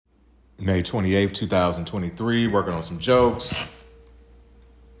May 28th, 2023, working on some jokes.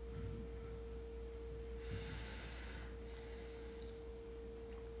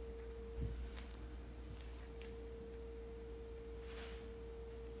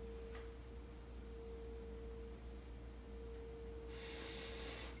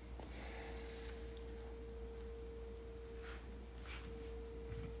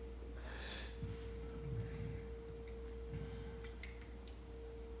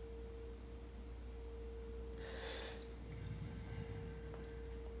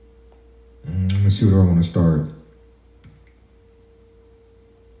 Let's see where I want to start.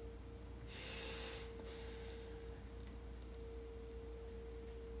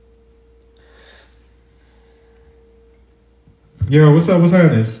 Yo, what's up? What's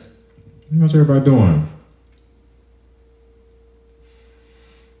happening? How's everybody doing?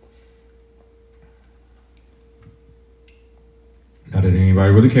 Not that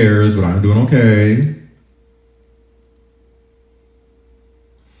anybody really cares, but I'm doing okay.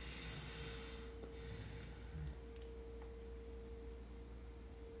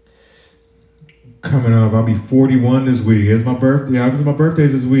 Coming up, I'll be 41 this week. It's my birthday. Yeah, my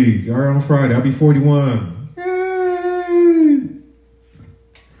birthday's this week. All right, on Friday, I'll be 41. Yay!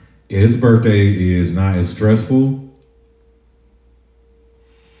 His birthday is not as stressful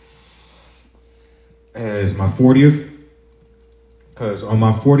as my 40th. Because on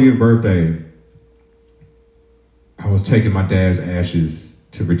my 40th birthday, I was taking my dad's ashes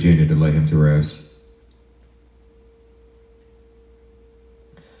to Virginia to lay him to rest.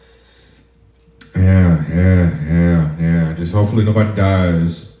 Yeah. Just hopefully nobody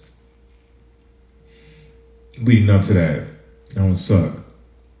dies leading up to that. That don't suck.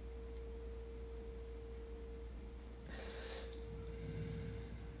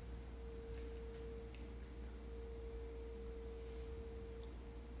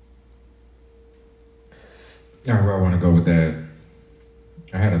 All right, where I want to go with that.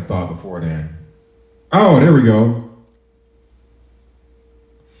 I had a thought before then. Oh, there we go.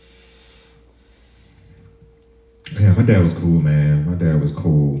 Yeah, my dad was cool, man. My dad was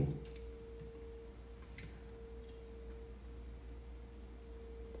cool.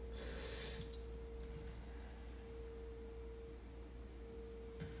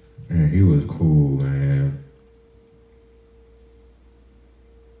 Man, he was cool, man.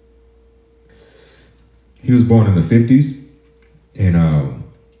 He was born in the 50s in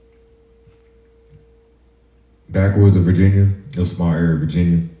backwoods of Virginia, a small area of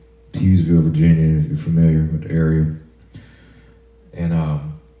Virginia. Hughesville, Virginia, if you're familiar with the area. And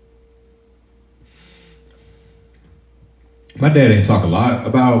my dad didn't talk a lot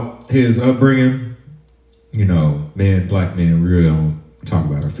about his upbringing. You know, black men really don't talk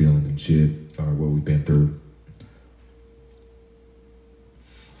about our feelings and shit or what we've been through.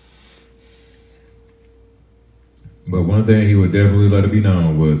 But one thing he would definitely let it be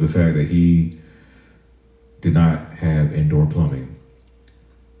known was the fact that he did not have indoor plumbing.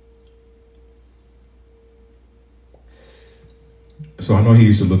 So I know he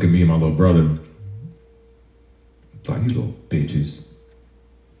used to look at me and my little brother like, you little bitches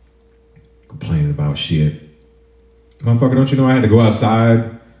complaining about shit. Motherfucker, don't you know I had to go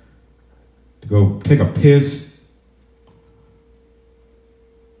outside to go take a piss?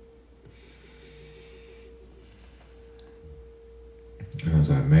 I was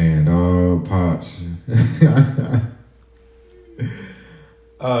like, man, dog, Pops.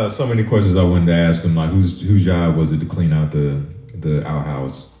 So many questions I wanted to ask him, like whose job was it to clean out the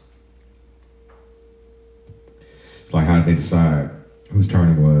outhouse? Like, how did they decide whose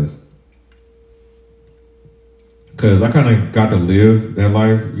turn it was? Because I kind of got to live that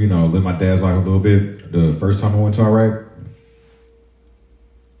life, live my dad's life a little bit the first time I went to Iraq.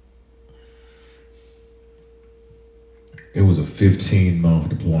 It was a 15-month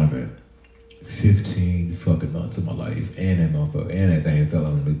deployment. 15 fucking months of my life. And that thing fell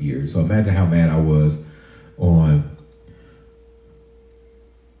out in the year. So imagine how mad I was on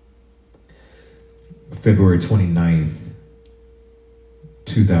February 29th,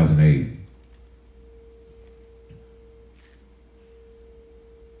 2008.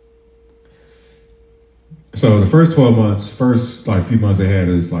 So the first 12 months, few months they had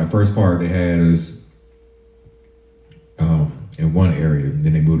us, first part they had us in one area.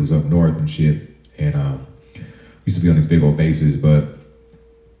 Then they moved us up north and shit. And we used to be on these big old bases, but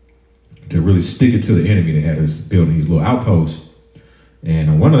to really stick it to the enemy, they had us building these little outposts.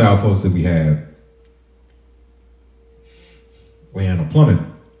 And one of the outposts that we had no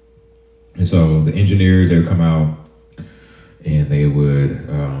plumbing. And so the engineers, they would come out and they would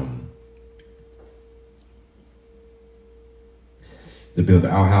build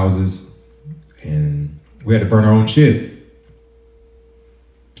the outhouses. And we had to burn our own shit.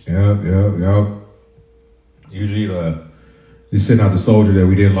 Yep. Usually just send out the soldier that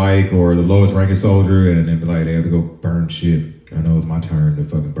we didn't like or the lowest ranking soldier and then be like, they have to go burn shit. I know it's my turn to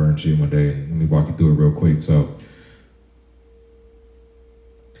fucking burn shit one day. And let me walk you through it real quick. So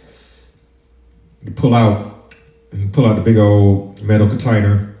you pull out the big old metal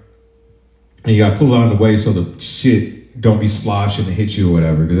container and you gotta pull it out of the way so the shit don't be sloshing and hit you or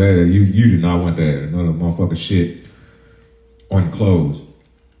whatever. Because you do not want that. None of the motherfucking shit on your clothes.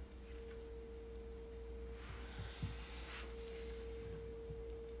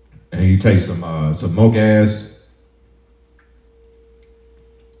 And you take some more gas.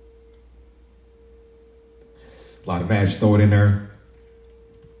 A lot of match, throw it in there.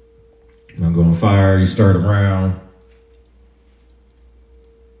 You're gonna go on fire, you stir it around.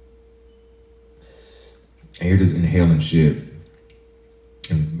 And you're just inhaling shit.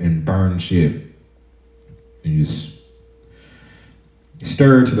 And burn shit. And you just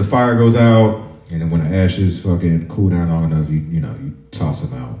stir it till the fire goes out. And then when the ashes fucking cool down long enough, you toss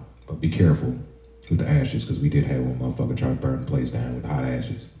them out. But be careful with the ashes, because we did have one motherfucker try to burn the place down with hot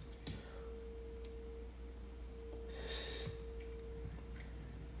ashes.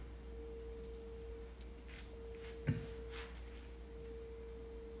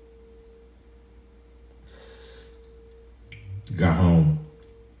 Got home.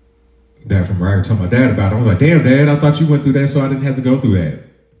 Dad from Iraq told my dad about it. I was like, damn, Dad, I thought you went through that so I didn't have to go through that.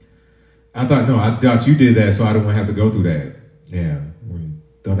 I thought you did that so I didn't have to go through that. Yeah.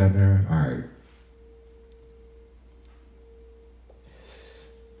 Throw that in there? All right.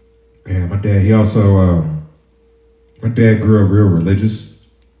 Yeah, my dad, my dad grew up real religious.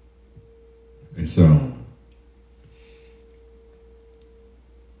 And so,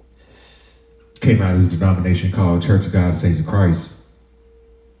 came out of this denomination called Church of God and Saints of Christ.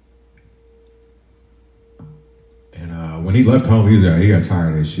 And when he left home, he got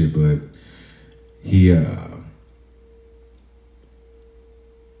tired of that shit, but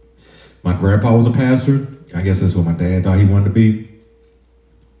my grandpa was a pastor. I guess that's what my dad thought he wanted to be.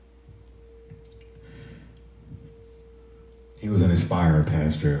 He was an aspiring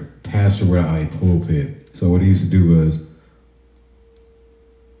pastor without a pulpit. So what he used to do was,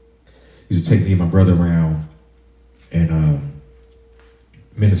 he used to take me and my brother around and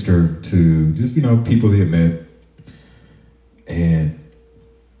minister to just, people he had met. And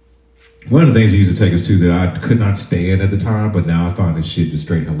one of the things he used to take us to that I could not stand at the time, but now I find this shit just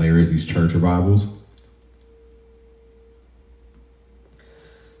straight hilarious, these church revivals.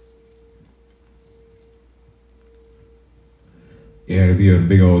 Yeah, it'd be a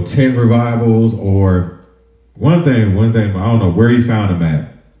big old tent revivals, or one thing, I don't know where he found them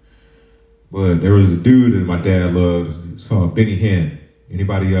at, but there was a dude that my dad loved. It's called Benny Hinn.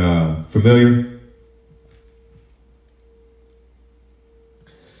 Anybody familiar?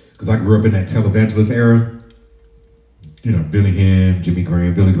 Because I grew up in that televangelist era. Billy Hinn, Jimmy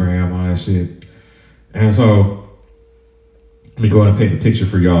Graham, Billy Graham, all that shit. And so, let me go ahead and paint the picture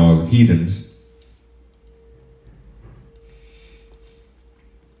for y'all heathens.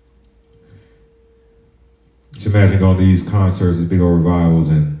 Just imagine going to these concerts, these big old revivals,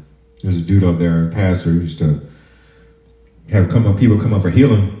 and there's a dude up there, a pastor, who used to have people come up for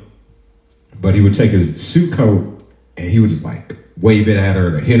healing, but he would take his suit coat and he would just like wave it at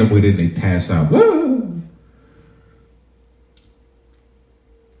her to hit them with it, and they pass out. Woo!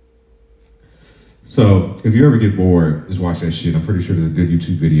 So if you ever get bored, just watch that shit. I'm pretty sure there's a good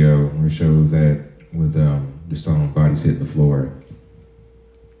YouTube video where it shows that with the song Bodies Hitting the Floor.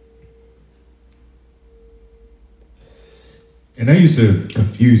 And that used to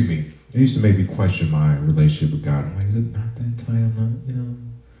confuse me. It used to make me question my relationship with God. I'm like, is it not that tight? I'm not,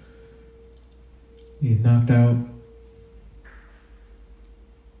 you knocked out.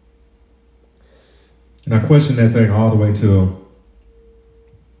 And I questioned that thing all the way till,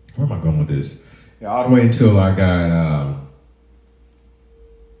 where am I going with this? Yeah, all the way until I got,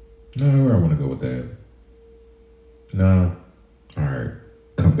 no, where I want to go with that? No. All right,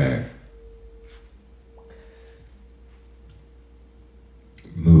 come back.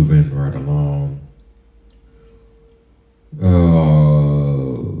 Moving right along.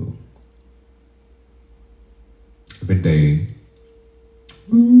 I've been dating.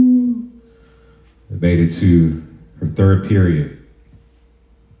 I made it to her third period.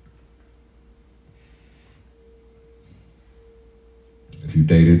 If you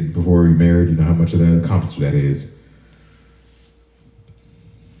dated before you married, you know how much of that accomplishment that is.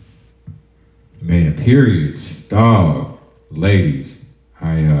 Man, periods, dog, ladies.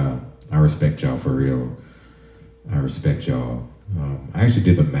 I respect y'all for real. I respect y'all. I actually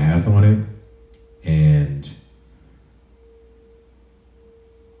did the math on it, And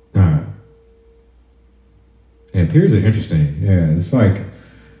yeah, periods are interesting. Yeah, it's like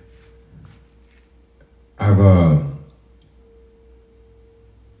I've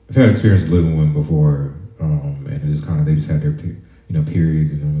had experience living with them before, and it just kind of they just had their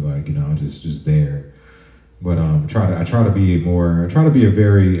periods, and it was like I'm just there. But I try to be a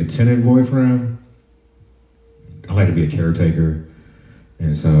very attentive boyfriend. I like to be a caretaker,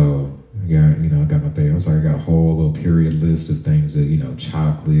 and so I got my baby. I was like, I got a whole little period list of things that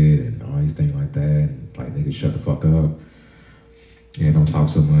chocolate and all these things like that, and like niggas shut the fuck up, yeah, don't talk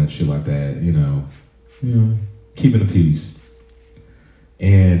so much, shit like that, keeping the peace.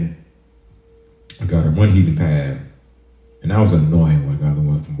 And I got her one heating pad, and that was an annoying one. I got the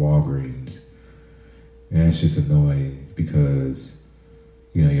one from Walgreens, and it's just annoying because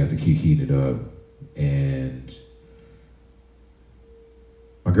you have to keep heating it up, and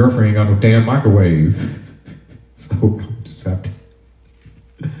my girlfriend ain't got no damn microwave, so I just have to.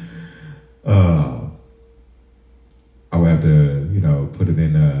 I would have to, put it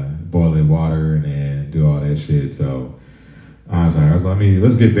in boiling water and then do all that shit. So I was like,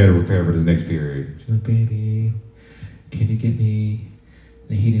 let's get better prepared for this next period. She's like, baby, can you get me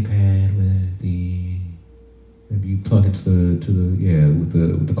the heating pad with maybe you plug it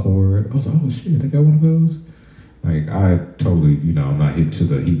with the cord? I was like, oh shit, I got one of those. Like I totally, I'm not hip to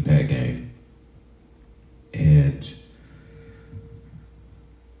the heating pad game. And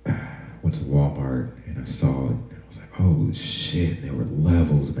went to Walmart and I saw it. And I was like, oh shit, there were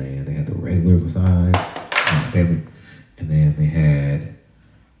levels, man. They had the regular size, and then they had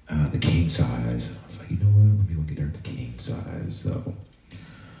the king size. I was like, you know what? Let me go get her the king size. So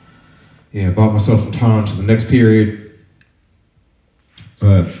yeah, I bought myself some time to the next period.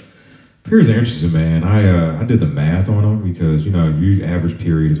 Periods are interesting, man. I did the math on them because your average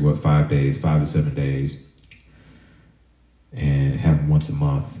period is 5 days, 5 to 7 days, and have them once a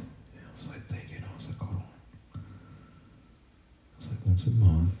month. Once a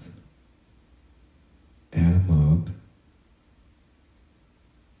month, add them up.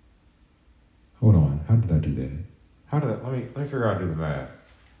 Hold on, how did I do that? Let me figure out how to do the math.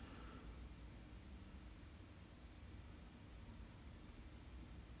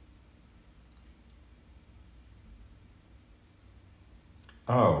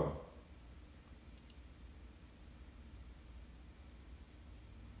 Oh.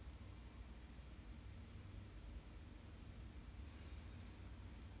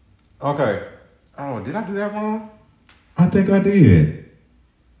 Okay. Oh, did I do that wrong? I think I did.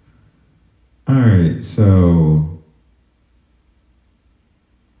 All right, so.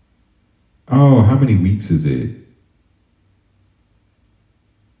 Oh, how many weeks is it?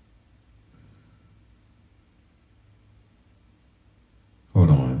 Hold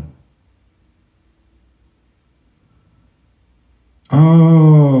on.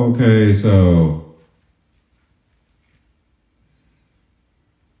 Oh, okay, so.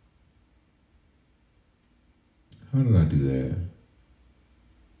 How did I do that?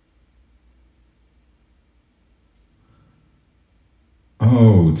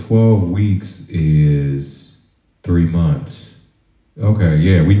 Oh, 12 weeks is 3 months. Okay,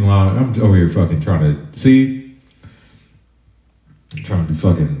 yeah, I'm over here fucking trying to see. I'm trying to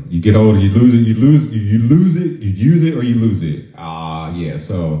fucking. You get older, you lose it, you lose it, you use it, or you lose it. Yeah.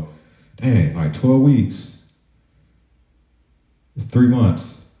 So, dang, like 12 weeks. It's 3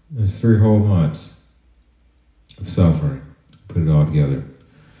 months. It's 3 whole months of suffering. Put it all together.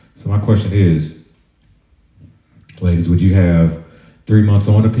 So my question is, ladies, would you have 3 months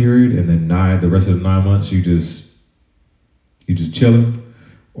on a period and then the rest of the 9 months you just chilling,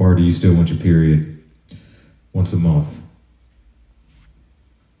 or do you still want your period once a month?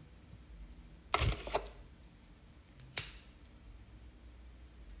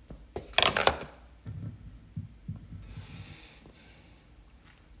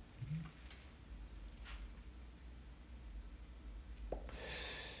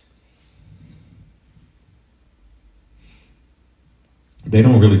 They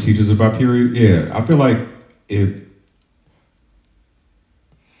don't really teach us about period. Yeah, I feel like if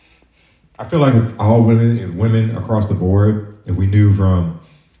all women across the board, if we knew from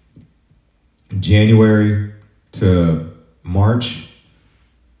January to March,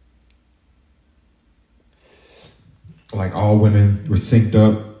 like all women were synced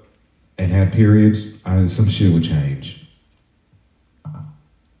up and had periods, some shit would change.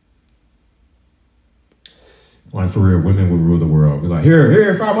 Like, for real, women would rule the world. Be like,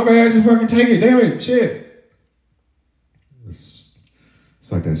 here, fuck, my bad, just fucking take it, damn it, shit. It's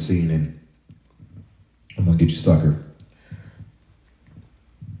like that scene in I'm Gonna Get You Sucker.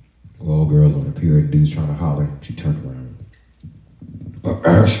 Well, girl's on the period, and dude's trying to holler. She turned around. I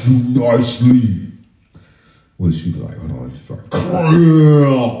asked you nicely. What she was like, hold on, she's like,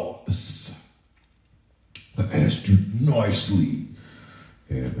 Chris, I asked you nicely.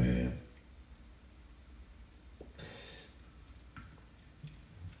 Yeah, man.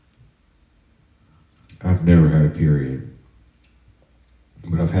 I've never had a period,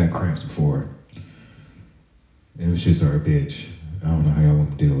 but I've had cramps before. It was just our bitch. I don't know how y'all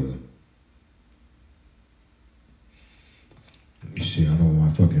want to deal with it. Shit, I know my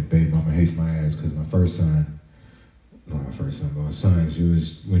fucking baby mama hates my ass because my son, she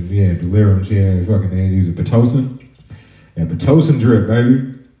was, when we had delirium, she had fucking, they had used a Pitocin. And Pitocin drip,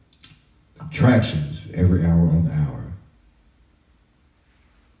 baby. Contractions every hour on the hour.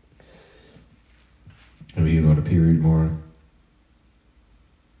 I mean, you go to period more.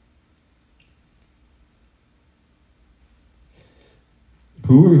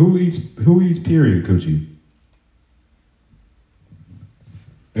 Who eats period coochie?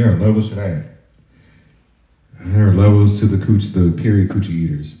 There are levels to that. There are levels to the period coochie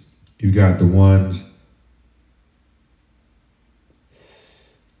eaters. You got the ones.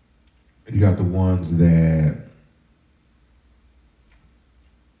 You got the ones that.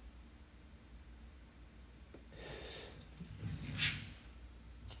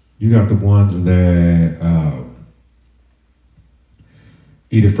 You got the ones that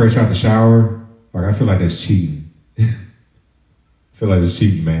eat it fresh out the shower. Like, I feel like that's cheating. I feel like it's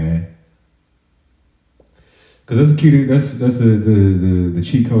cheating, man. Because that's the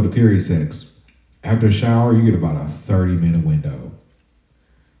cheat code to period sex. After a shower, you get about a 30-minute window.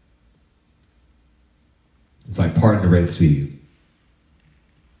 It's like parting the Red Sea.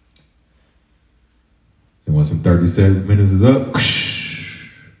 And once some 37 minutes is up,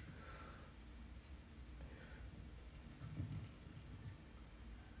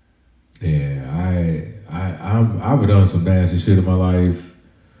 I've done some nasty shit in my life.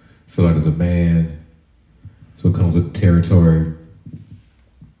 I feel like as a man, so it comes with territory.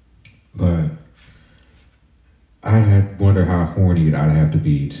 But I wonder how horny I'd have to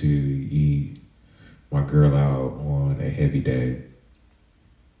be to eat my girl out on a heavy day.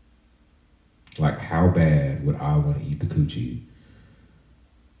 Like, how bad would I want to eat the coochie?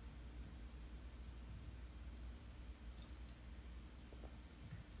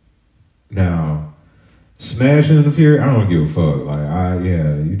 Now, smashing in the period, I don't give a fuck. Like,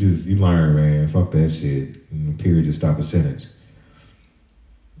 you learn, man. Fuck that shit. And the period just stop a sentence.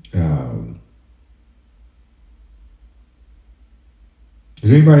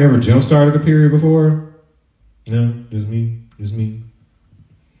 Has anybody ever jump started a period before? No, just me.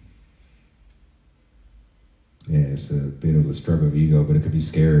 Yeah, it's a bit of a struggle of ego, but it could be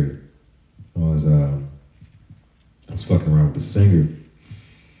scary. I was fucking around with a singer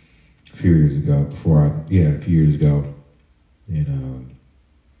a few years ago, and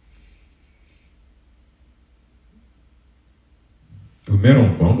we met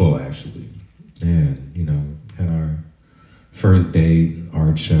on Bumble, actually, and had our first date,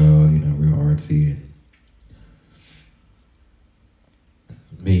 art show, real artsy, and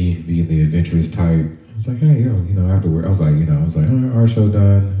me being the adventurous type, I was like, hey, afterward, I was like, art show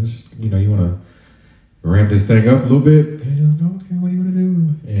done, you want to ramp this thing up a little bit? And he was like, okay, what do you want to do?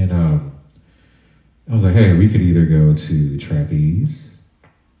 And I was like, hey, we could either go to Trapeze,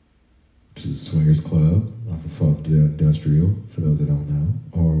 which is a swingers club off of Folk Industrial, for those that don't know,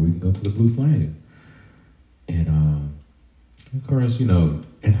 or we can go to the Blue Flame. And of course,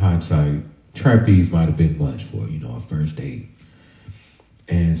 in hindsight, Trapeze might have been much for, a first date.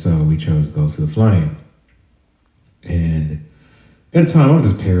 And so we chose to go to the Flame. And at the time, I'm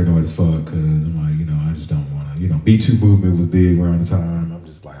just paranoid as fuck because I'm like, I just don't want to, Me Too movement was big around the time. I'm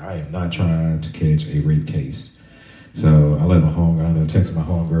just like, I am not trying to catch a rape case. So I let my homegirl, texted my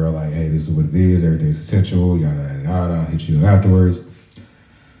homegirl like, hey, this is what it is. Everything's essential. Yada, yada. I'll hit you afterwards.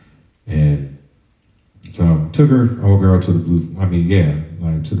 And so I took her, old girl, to the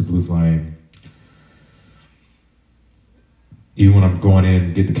to the Blue Flame. Even when I'm going in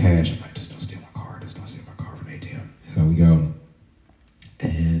and get the cash, I'm like, just don't steal my car. Just don't steal my car from ATM. So we go.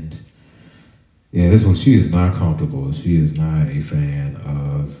 And yeah, she is not comfortable. She is not a fan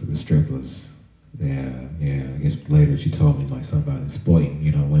of the strippers. Yeah. I guess later she told me like something about exploiting,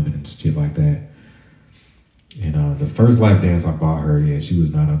 women and shit like that. And the first life dance I bought her, she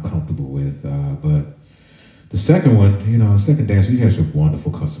was not uncomfortable with. But the second one, second dance, she had some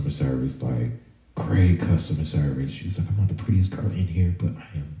wonderful customer service, like great customer service. She was like, I'm not the prettiest girl in here, but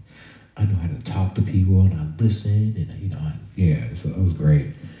I know how to talk to people and I listen and so it was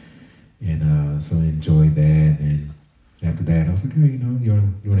great. And so I enjoyed that. And after that, I was like, hey, you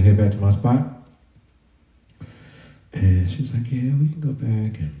want to head back to my spot? spot. And she was like, yeah, we can go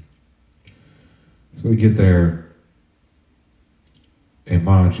back. And so we get there. And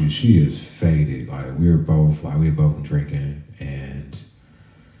mind you, she is faded. Like, we were both drinking. And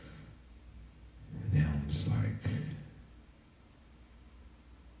then I'm just like,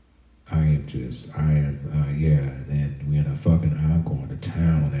 yeah. And then we end up fucking, I'm going to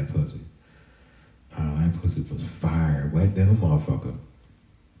town on that pussy. That pussy was fire, wet than a motherfucker.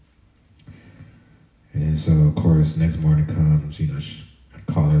 And so, of course, next morning comes, I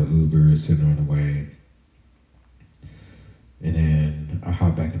call her Uber, sitting on the way. And then I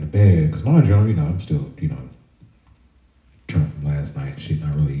hop back in the bed, because mind you, I'm still, drunk from last night, shit,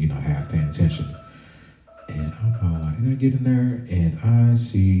 not really, half paying attention. And I'm all like, I get in there, and I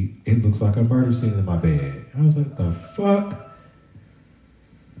see, it looks like a murder scene in my bed. I was like, the fuck?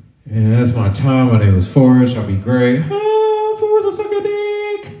 And that's my time. My name was Forrest. I'll be great.